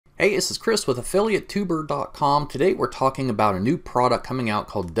Hey, this is Chris with affiliatetuber.com. Today we're talking about a new product coming out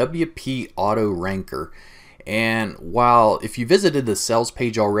called WP Auto Ranker. And while if you visited the sales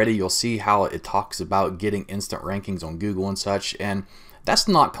page already, you'll see how it talks about getting instant rankings on Google and such. And that's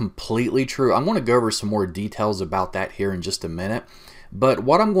not completely true. I'm going to go over some more details about that here in just a minute. But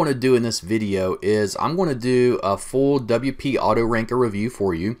what I'm going to do in this video is I'm going to do a full WP Auto Ranker review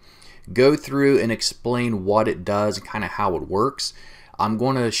for you, go through and explain what it does and kind of how it works. I'm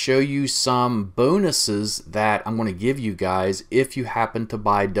going to show you some bonuses that I'm going to give you guys if you happen to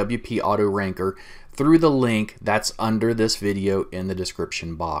buy WP Auto Ranker through the link that's under this video in the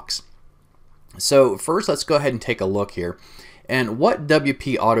description box. So first, let's go ahead and take a look here. And what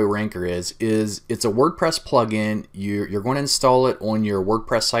WP Auto Ranker is it's a WordPress plugin. You're going to install it on your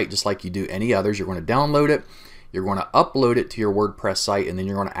WordPress site just like you do any others. You're going to download it, you're going to upload it to your WordPress site, and then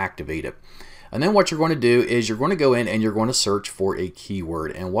you're going to activate it. And then what you're going to do is you're going to go in and you're going to search for a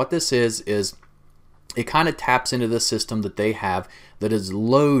keyword. And what this is it kind of taps into the system that they have that is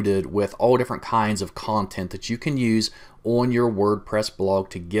loaded with all different kinds of content that you can use on your WordPress blog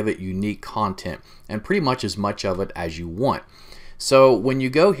to give it unique content, and pretty much as much of it as you want. So when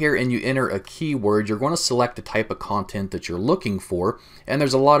you go here and you enter a keyword, you're going to select the type of content that you're looking for, and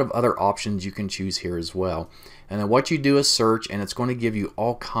there's a lot of other options you can choose here as well. And then what you do is search, and it's going to give you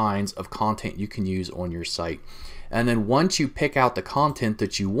all kinds of content you can use on your site. And then once you pick out the content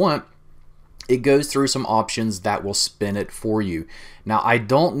that you want, it goes through some options that will spin it for you. Now, I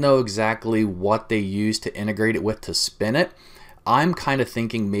don't know exactly what they use to integrate it with to spin it. I'm kind of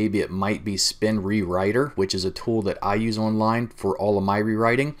thinking maybe it might be Spin Rewriter, which is a tool that I use online for all of my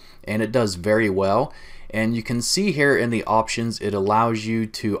rewriting, and it does very well. And you can see here in the options, it allows you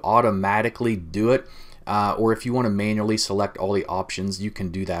to automatically do it, or if you want to manually select all the options, you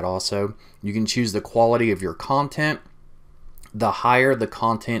can do that also. You can choose the quality of your content. The higher the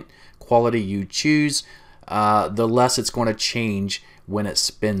content quality you choose, the less it's going to change when it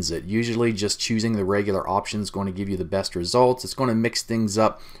spins it. Usually just choosing the regular option is going to give you the best results. It's going to mix things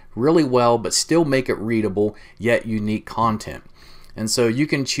up really well but still make it readable yet unique content. And so you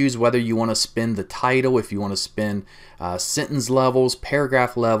can choose whether you want to spin the title, if you want to spin sentence levels,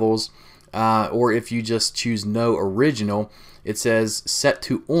 paragraph levels, or if you just choose no original. It says set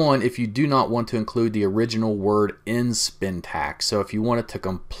to on if you do not want to include the original word in spin tags. So if you wanted to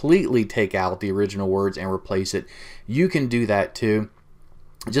completely take out the original words and replace it, you can do that too.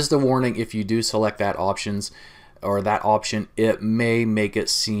 Just a warning, if you do select that option, it may make it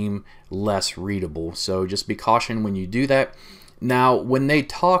seem less readable. So just be cautioned when you do that. Now, when they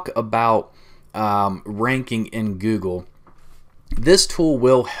talk about ranking in Google, this tool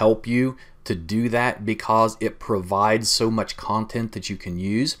will help you to do that because it provides so much content that you can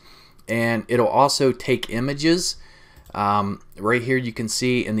use, and it'll also take images. Right here you can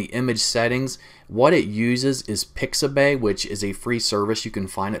see in the image settings what it uses is Pixabay, which is a free service you can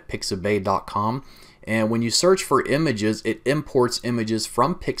find at pixabay.com, and when you search for images, it imports images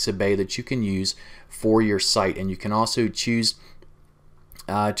from Pixabay that you can use for your site. And you can also choose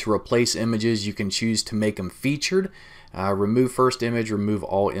to replace images. You can choose to make them featured, remove first image, remove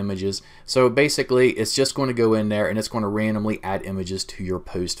all images. So basically it's just going to go in there and it's going to randomly add images to your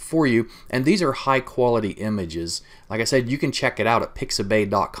post for you. And these are high quality images. Like I said, you can check it out at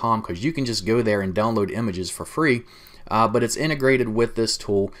pixabay.com because you can just go there and download images for free. But it's integrated with this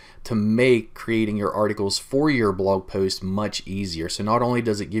tool to make creating your articles for your blog post much easier. So not only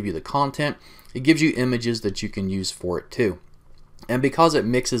does it give you the content, it gives you images that you can use for it too. And because it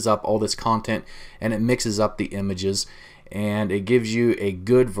mixes up all this content and it mixes up the images and it gives you a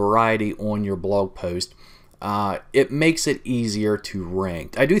good variety on your blog post, it makes it easier to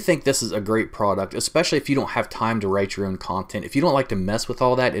rank. I do think this is a great product, especially if you don't have time to write your own content. If you don't like to mess with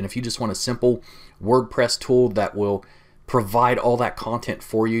all that, and if you just want a simple WordPress tool that will provide all that content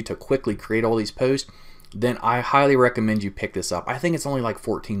for you to quickly create all these posts, then I highly recommend you pick this up. I think it's only like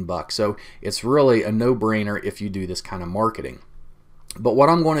 14 bucks, so it's really a no-brainer if you do this kind of marketing. But what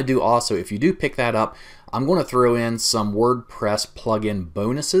I'm going to do also, if you do pick that up, I'm going to throw in some WordPress plugin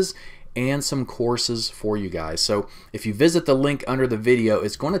bonuses and some courses for you guys. So if you visit the link under the video,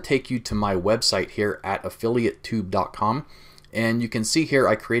 it's going to take you to my website here at affiliatetube.com. And you can see here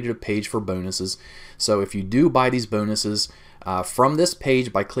I created a page for bonuses. So if you do buy these bonuses from this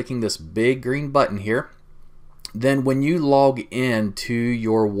page by clicking this big green button here, then when you log in to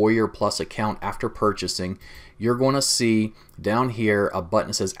your Warrior Plus account after purchasing, you're going to see down here a button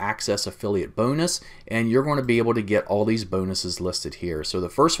that says Access Affiliate Bonus, and you're going to be able to get all these bonuses listed here. So the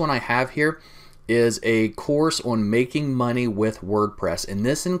first one I have here is a course on making money with WordPress, and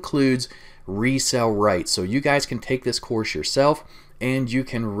this includes resale rights. So you guys can take this course yourself and you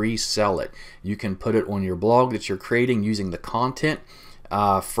can resell it. You can put it on your blog that you're creating using the content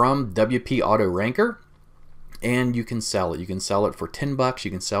from WP Auto Ranker, and you can sell it. You can sell it for 10 bucks,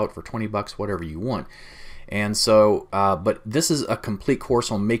 you can sell it for 20 bucks, whatever you want. And so, but this is a complete course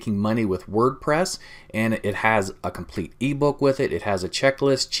on making money with WordPress, and it has a complete ebook with it. It has a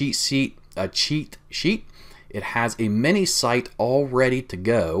checklist, a cheat sheet. It has a mini site all ready to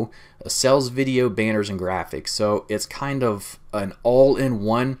go, a sales video, banners, and graphics. So it's kind of an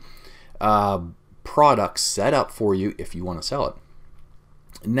all-in-one product set up for you if you want to sell it.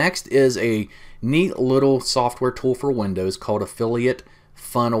 Next is a neat little software tool for Windows called Affiliate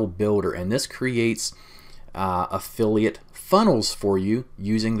Funnel Builder, and this creates affiliate funnels for you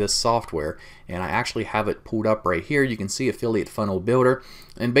using this software. And I actually have it pulled up right here. You can see Affiliate Funnel Builder,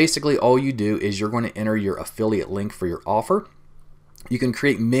 and basically all you do is you're going to enter your affiliate link for your offer. You can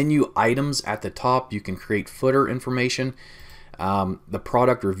create menu items at the top. You can create footer information, the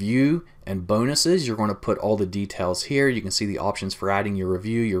product review and bonuses. You're going to put all the details here. You can see the options for adding your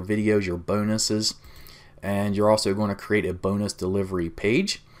review, your videos, your bonuses, and you're also going to create a bonus delivery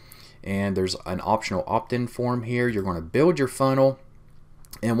page. And there's an optional opt-in form here. You're going to build your funnel,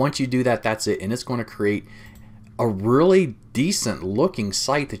 and once you do that, that's it. And it's going to create a really decent looking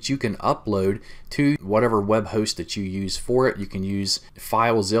site that you can upload to whatever web host that you use for it. You can use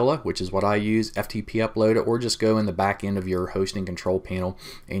FileZilla, which is what I use, FTP upload it, or just go in the back end of your hosting control panel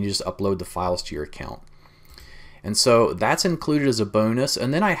and you just upload the files to your account. And so that's included as a bonus.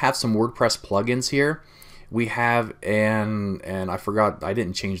 And then I have some WordPress plugins here. We have, and I forgot, I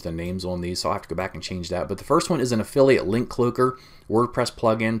didn't change the names on these, so I'll have to go back and change that. But the first one is an affiliate link cloaker WordPress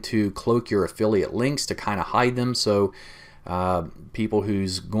plugin to cloak your affiliate links, to kind of hide them, so people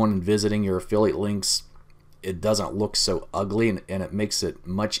who's going and visiting your affiliate links, it doesn't look so ugly, and it makes it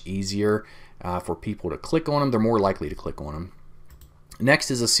much easier for people to click on them. They're more likely to click on them.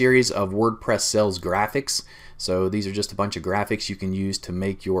 Next is a series of WordPress sales graphics. So these are just a bunch of graphics you can use to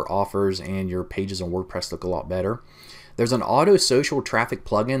make your offers and your pages on WordPress look a lot better. There's an auto social traffic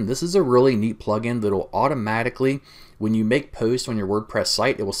plugin. This is a really neat plugin that will automatically, when you make posts on your WordPress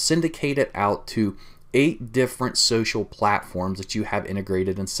site, it will syndicate it out to 8 different social platforms that you have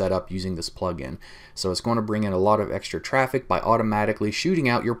integrated and set up using this plugin. So it's going to bring in a lot of extra traffic by automatically shooting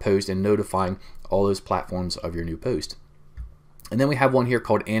out your post and notifying all those platforms of your new post. And then we have one here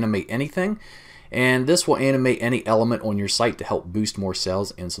called Animate Anything, and this will animate any element on your site to help boost more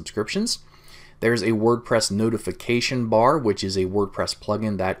sales and subscriptions. There's a WordPress notification bar, which is a WordPress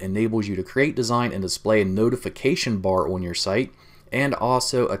plugin that enables you to create, design, and display a notification bar on your site, and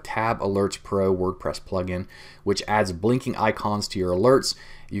also a Tab Alerts Pro WordPress plugin, which adds blinking icons to your alerts.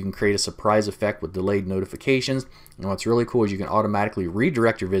 You can create a surprise effect with delayed notifications. And what's really cool is you can automatically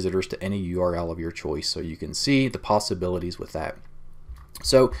redirect your visitors to any URL of your choice, so you can see the possibilities with that.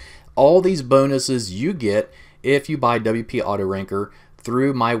 So all these bonuses you get if you buy WP Auto Ranker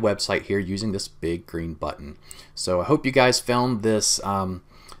through my website here using this big green button. So I hope you guys found this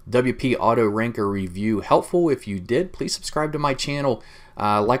WP Auto Ranker review helpful. If you did, please subscribe to my channel,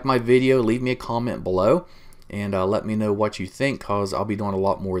 like my video, leave me a comment below, and let me know what you think, because I'll be doing a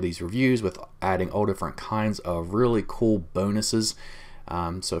lot more of these reviews with adding all different kinds of really cool bonuses.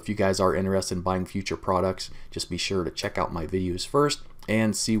 So if you guys are interested in buying future products, just be sure to check out my videos first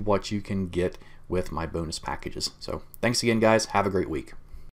and see what you can get with my bonus packages. So thanks again, guys. Have a great week.